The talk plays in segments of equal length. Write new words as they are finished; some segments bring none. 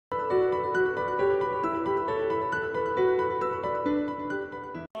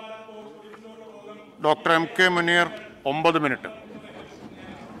Dr. M.K. Munir, 9 minutes.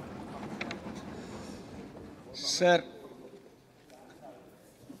 Sir,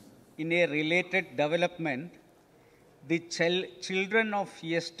 in a related development, the children of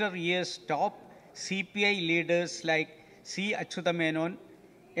yesteryear's top CPI leaders like C. Achutamenon,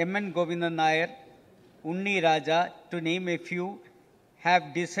 M.N. Govindan Nair, Unni Raja, to name a few, have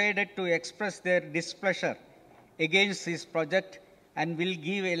decided to express their displeasure against this project and will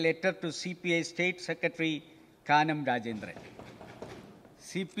give a letter to CPI State Secretary Kanam Rajendran.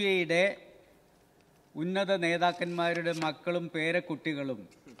 CPI ഉന്നത നേതാക്കന്മാരുടെ മക്കളും പേരക്കുട്ടികളും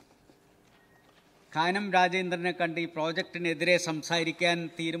കാനം രാജേന്ദ്രനെ കണ്ട് ഈ പ്രോജക്റ്റിനെതിരെ സംസാരിക്കാൻ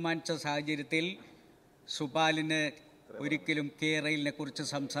തീരുമാനിച്ച സാഹചര്യത്തിൽ സുപാലിന് ഒരിക്കലും കേരളിനെ കുറിച്ച്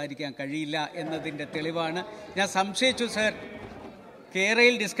സംസാരിക്കാൻ കഴിയില്ല എന്നതിൻ്റെ തെളിവാണ്. ഞാൻ സംശയിച്ചു സർ, കേരള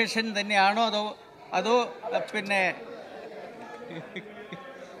ഡിസ്കഷൻ തന്നെയാണോ അതോ പിന്നെ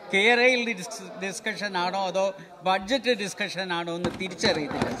കേരള ഡിസ്കഷൻ ആണോ അതോ ബഡ്ജറ്റ് ഡിസ്കഷൻ ആണോ എന്ന്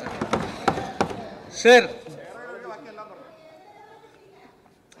തിരിച്ചറിയുന്നില്ല സർ. സർ,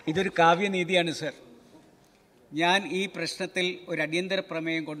 ഇതൊരു കാവ്യനീതിയാണ് സർ. ഞാൻ ഈ പ്രശ്നത്തിൽ ഒരു അടിയന്തര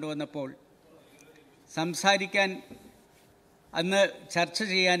പ്രമേയം കൊണ്ടുവന്നപ്പോൾ സംസാരിക്കാൻ അന്ന് ചർച്ച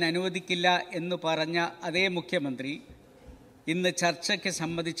ചെയ്യാൻ അനുവദിക്കില്ല എന്ന് പറഞ്ഞ അതേ മുഖ്യമന്ത്രി ഇന്ന് ചർച്ചയ്ക്ക്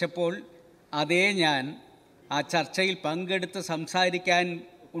സമ്മതിച്ചപ്പോൾ അതേ ഞാൻ ആ ചർച്ചയിൽ പങ്കെടുത്ത് സംസാരിക്കാൻ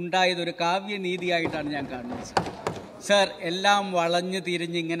ഉണ്ടായതൊരു കാവ്യനീതിയായിട്ടാണ് ഞാൻ കാണുന്നത് സർ. സർ, എല്ലാം വളഞ്ഞു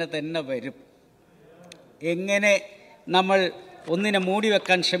തിരിഞ്ഞിങ്ങനെ തന്നെ വരും. എങ്ങനെ നമ്മൾ ഒന്നിനെ മൂടി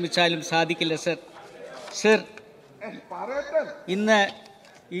വെക്കാൻ ശ്രമിച്ചാലും സാധിക്കില്ല സർ. സർ, ഇന്ന്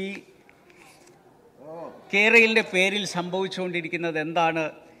ഈ കേരളയുടെ പേരിൽ സംഭവിച്ചുകൊണ്ടിരിക്കുന്നത് എന്താണ്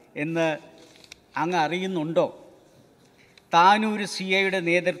എന്ന് അങ്ങ് അറിയുന്നുണ്ടോ? താനൂർ CIയുടെ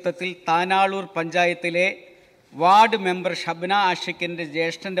നേതൃത്വത്തിൽ താനാളൂർ പഞ്ചായത്തിലെ വാർഡ് മെമ്പർ ഷബ്ന ആഷിഖിൻ്റെ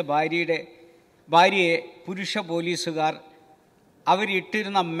ജ്യേഷ്ഠൻ്റെ ഭാര്യയെ പുരുഷ പോലീസുകാർ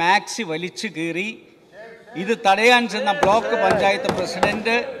അവരിട്ടിരുന്ന മാക്സി വലിച്ചു കീറി ഇത് തടയാൻ ചെന്ന ബ്ലോക്ക് പഞ്ചായത്ത്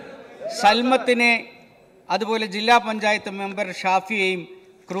പ്രസിഡന്റ് സൽമത്തിനെ അതുപോലെ ജില്ലാ പഞ്ചായത്ത് മെമ്പർ ഷാഫിയെയും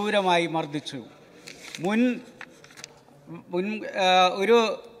ക്രൂരമായി മർദ്ദിച്ചു. ഒരു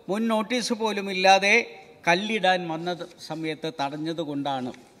മുൻ നോട്ടീസ് പോലും ഇല്ലാതെ കല്ലിടാൻ വന്ന സമയത്ത്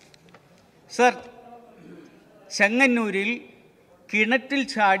തടഞ്ഞതുകൊണ്ടാണ്. സർ, ചെങ്ങന്നൂരിൽ കിണറ്റിൽ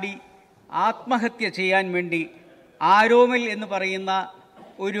ചാടി ആത്മഹത്യ ചെയ്യാൻ വേണ്ടി ആരോമൽ എന്ന് പറയുന്ന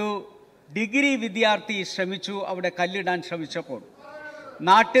ഒരു ഡിഗ്രി വിദ്യാർത്ഥി ശ്രമിച്ചു. അവിടെ കല്ലിടാൻ ശ്രമിച്ചപ്പോൾ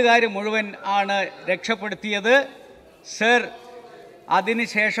നാട്ടുകാർ മുഴുവൻ ആണ് രക്ഷപ്പെടുത്തിയത്. സർ,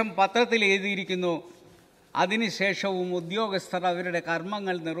 അതിനുശേഷം പത്രത്തിൽ എഴുതിയിരിക്കുന്നു, അതിനുശേഷവും ഉദ്യോഗസ്ഥർ അവരുടെ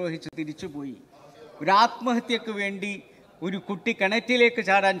കർമ്മങ്ങൾ നിർവഹിച്ച് തിരിച്ചുപോയി. ഒരു ആത്മഹത്യക്ക് വേണ്ടി ഒരു കുട്ടി കിണറ്റിലേക്ക്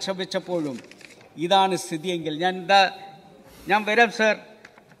ചാടാൻ ശ്രമിച്ചപ്പോഴും ഇതാണ് സ്ഥിതിയെങ്കിൽ ഞാൻ വരാം സർ,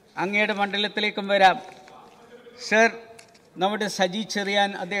 അങ്ങയുടെ മണ്ഡലത്തിലേക്കും വരാം. സർ, നമ്മുടെ സജി ചെറിയാൻ,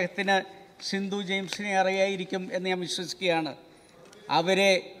 അദ്ദേഹത്തിന് സിന്ധു ജെയിംസിനെ അറിയായിരിക്കും എന്ന് ഞാൻ വിശ്വസിക്കുകയാണ്.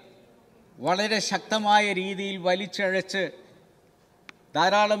 അവരെ വളരെ ശക്തമായ രീതിയിൽ വലിച്ചഴച്ച്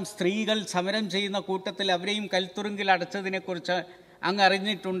ധാരാളം സ്ത്രീകൾ സമരം ചെയ്യുന്ന കൂട്ടത്തിൽ അവരെയും കൽത്തുറുങ്കിൽ അടച്ചതിനെക്കുറിച്ച് അങ്ങ്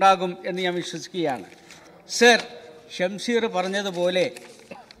അറിഞ്ഞിട്ടുണ്ടാകും എന്ന് ഞാൻ വിശ്വസിക്കുകയാണ്. സർ, ഷംസീർ പറഞ്ഞതുപോലെ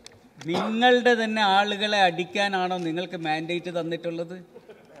നിങ്ങളുടെ തന്നെ ആളുകളെ അടിക്കാനാണോ നിങ്ങൾക്ക് മാൻഡേറ്റ് തന്നിട്ടുള്ളത്?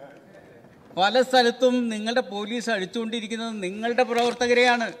 പല സ്ഥലത്തും നിങ്ങളുടെ പോലീസ് അടിച്ചുകൊണ്ടിരിക്കുന്നത് നിങ്ങളുടെ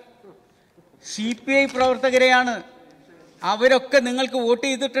പ്രവർത്തകരെയാണ്, CPI പ്രവർത്തകരെയാണ്. അവരൊക്കെ നിങ്ങൾക്ക് വോട്ട്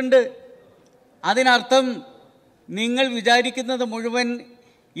ചെയ്തിട്ടുണ്ട്. അതിനർത്ഥം നിങ്ങൾ വിചാരിക്കുന്നത് മുഴുവൻ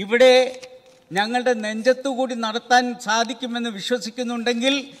ഇവിടെ ഞങ്ങളുടെ നെഞ്ചത്തുകൂടി നടത്താൻ സാധിക്കുമെന്ന്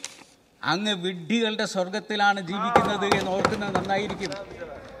വിശ്വസിക്കുന്നുണ്ടെങ്കിൽ അങ്ങ് വിഡ്ഢികളുടെ സ്വർഗത്തിലാണ് ജീവിക്കുന്നത് എന്ന് ഓർക്കുന്നത് നന്നായിരിക്കും.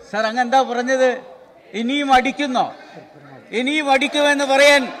 സർ, അങ്ങ് എന്താ പറഞ്ഞത്? ഇനിയും അടിക്കുന്നോ? ഇനിയും അടിക്കുമെന്ന്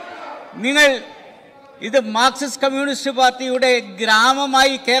പറയാൻ നിങ്ങൾ ഇത് മാർക്സിസ്റ്റ് കമ്മ്യൂണിസ്റ്റ് പാർട്ടിയുടെ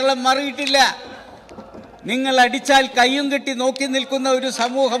ഗ്രാമമായി കേരളം മാറിയിട്ടില്ല. നിങ്ങൾ അടിച്ചാൽ കയ്യും കെട്ടി നോക്കി നിൽക്കുന്ന ഒരു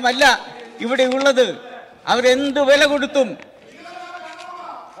സമൂഹമല്ല ഇവിടെ ഉള്ളത്. അവരെന്ത് വില കൊടുത്തും.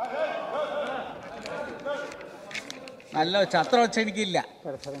 നല്ല ചത്ര വച്ച എനിക്കില്ല.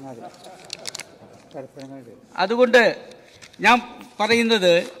 അതുകൊണ്ട് ഞാൻ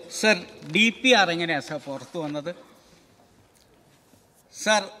പറയുന്നത്, സർ, DPR എങ്ങനെയാണ് സർ പുറത്തു വന്നത്?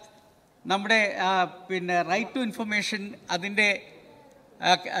 സർ, നമ്മുടെ പിന്നെ റൈറ്റ് ടു ഇൻഫർമേഷൻ അതിൻ്റെ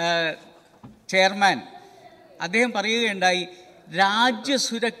ചെയർമാൻ അദ്ദേഹം പറയുകയുണ്ടായി,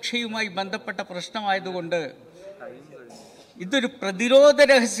 രാജ്യസുരക്ഷയുമായി ബന്ധപ്പെട്ട പ്രശ്നമായതുകൊണ്ട്, ഇതൊരു പ്രതിരോധ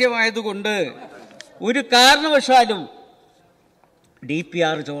രഹസ്യമായതുകൊണ്ട് ഒരു കാരണവശാലും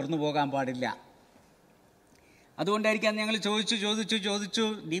DPR ചോർന്നു പോകാൻ പാടില്ല. അതുകൊണ്ടായിരിക്കാം ഞങ്ങൾ ചോദിച്ചു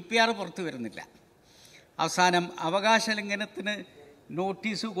DPR പുറത്തു വരുന്നില്ല. അവസാനം അവകാശ ലംഘനത്തിന്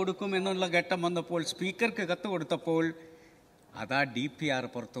നോട്ടീസ് കൊടുക്കുമെന്നുള്ള ഘട്ടം വന്നപ്പോൾ സ്പീക്കർക്ക് കത്ത് കൊടുത്തപ്പോൾ അതാ DPR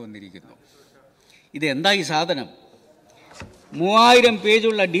പുറത്തു വന്നിരിക്കുന്നു. ഇതെന്താ ഈ സാധനം? 3000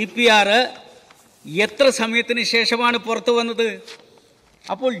 പേജുള്ള DPR എത്ര സമയത്തിന് ശേഷമാണ് പുറത്തു വന്നത്?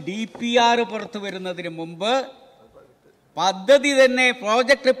 അപ്പോൾ DPR പുറത്തു വരുന്നതിന് മുമ്പ് പദ്ധതി തന്നെ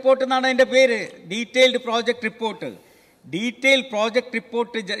പ്രോജക്റ്റ് റിപ്പോർട്ട് എന്നാണ് അതിൻ്റെ പേര്, detailed project report. Detail project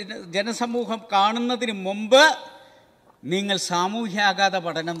report ജനസമൂഹം കാണുന്നതിന് മുമ്പ് നിങ്ങൾ സാമൂഹ്യാഘാത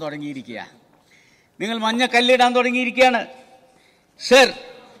പഠനം തുടങ്ങിയിരിക്കുക, നിങ്ങൾ മഞ്ഞക്കല്ലിടാൻ തുടങ്ങിയിരിക്കുകയാണ്. സർ,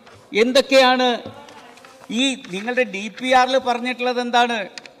 എന്തൊക്കെയാണ് ഈ നിങ്ങളുടെ DPR പറഞ്ഞിട്ടുള്ളത്? എന്താണ്?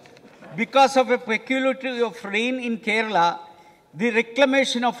 Because of A peculiarity of rain in Kerala, the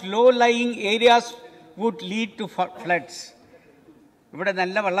reclamation of law lying areas would lead to floods. ഇവിടെ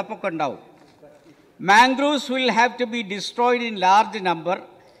നല്ല വെള്ളപ്പൊക്കം ഉണ്ടാവും. Mangroves will have to be destroyed in large number.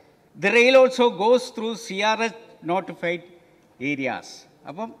 The rail also goes through CRS notified areas.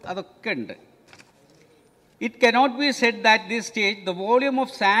 അപ്പം അതൊക്കെ ഉണ്ട്. It cannot be said that this stage the volume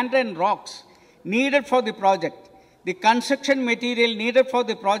of sand and rocks needed for the project, the construction material needed for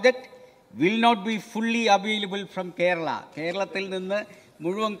the project will not be fully available from Kerala. കേരളത്തിൽ നിന്ന്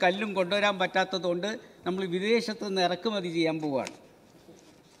മുഴുവൻ കല്ലും കൊണ്ടുവരാൻ പറ്റാത്തതുകൊണ്ട് നമ്മൾ വിദേശത്ത് നിന്ന് ഇറക്കുമതി ചെയ്യാൻ പോവുകയാണ്.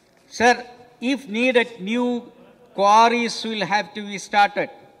 Sir, if needed, new quarries will have to be started.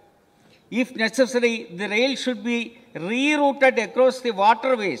 If necessary, the rail should be rerouted across the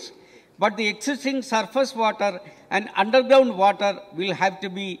waterways, but the existing surface water and underground water will have to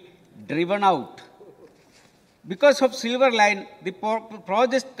be driven out. Because of Silver Line, the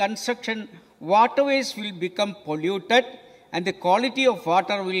project construction waterways will become polluted and the quality of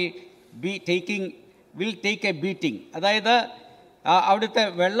water will take a beating. അതായത് അവിടുത്തെ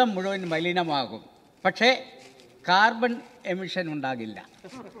വെള്ളം മുഴുവൻ മലിനമാകും, പക്ഷേ carbon emission ഉണ്ടാകില്ല.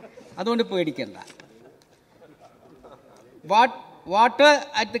 അതുകൊണ്ട് പേടിക്കണ്ട. Water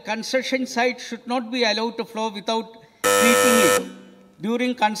at the construction site should not be allowed to flow without treating it.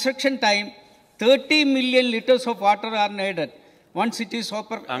 During construction time, 30 million liters of water are needed. Once it is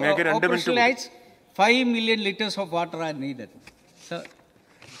operationalized, 5 million liters of water are needed. So,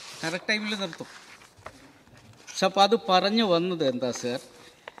 correct time il nirthum. So, അപ്പോൾ അത് പറഞ്ഞു വന്നത് എന്താ sir?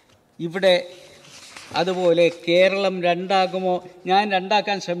 ഇവിടെ അതുപോലെ കേരളം രണ്ടാകുമോ? ഞാൻ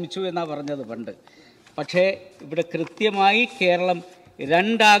രണ്ടാക്കാൻ ശ്രമിച്ചു എന്നാണ് പറഞ്ഞത് പണ്ട്. പക്ഷേ ഇവിടെ കൃത്യമായി കേരളം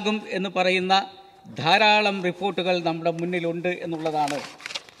രണ്ടാകും എന്ന് പറയുന്ന ധാരാളം റിപ്പോർട്ടുകൾ നമ്മുടെ മുന്നിലുണ്ട് എന്നുള്ളതാണ്.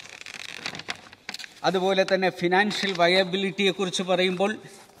 അതുപോലെ തന്നെ ഫിനാൻഷ്യൽ വയബിലിറ്റിയെക്കുറിച്ച് പറയുമ്പോൾ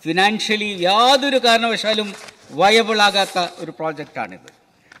ഫിനാൻഷ്യലി യാതൊരു കാരണവശാലും വയബിളാകാത്ത ഒരു പ്രോജക്റ്റാണിത്.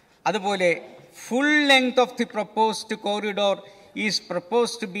 അതുപോലെ full length of the proposed corridor is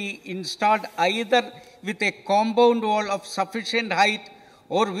proposed to be installed either with a compound wall of sufficient height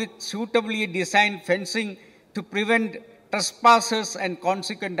or with suitably designed fencing to prevent trespassers and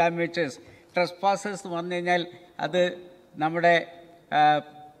consequent damages. Trespassers എന്ന് പറഞ്ഞു കഴിഞ്ഞാൽ അത് നമ്മുടെ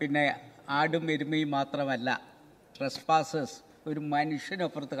പിന്നെ ആടും എരുമയും മാത്രമല്ല, trespassers ഒരു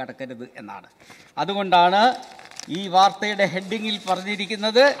മനുഷ്യനപ്പുറത്ത് കടക്കരുത് എന്നാണ്. അതുകൊണ്ടാണ് ഈ വാർത്തയുടെ ഹെഡിങ്ങിൽ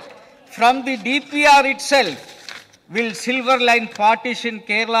പറഞ്ഞിരിക്കുന്നത്, from the DPR itself will Silver Line partition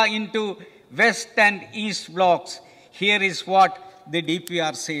Kerala into west and east blocks. Here is what the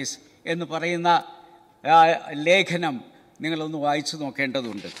DPR says എന്ന് പറയുന്ന ലേഖനം നിങ്ങളൊന്ന് വായിച്ചു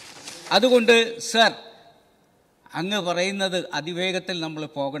നോക്കേണ്ടതുണ്ട്. അതുകൊണ്ട് സർ, അങ്ങ് പറയുന്നത് അതിവേഗത്തിൽ നമ്മൾ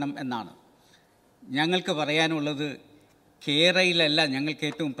പോകണം എന്നാണ്. ഞങ്ങൾക്ക് പറയാനുള്ളത് കേരളയിലല്ല, ഞങ്ങൾക്ക്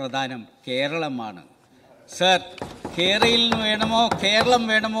ഏറ്റവും പ്രധാനം കേരളമാണ്. സർ, കേരളയിൽ നിന്ന് വേണമോ കേരളം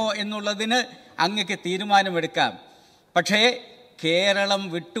വേണമോ എന്നുള്ളതിന് അങ്ങക്ക് തീരുമാനമെടുക്കാം. പക്ഷേ കേരളം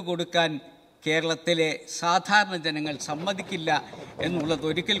വിട്ടുകൊടുക്കാൻ കേരളത്തിലെ സാധാരണ ജനങ്ങൾ സമ്മതിക്കില്ല എന്നുള്ളത്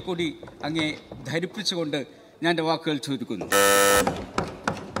ഒരിക്കൽ കൂടി അങ്ങേ ധരിപ്പിച്ചുകൊണ്ട് ഞാൻ എൻ്റെ വാക്കുകൾ ചുരുക്കുന്നു.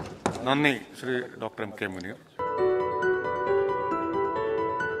 നന്ദി Shri doctor M. K. Muneer.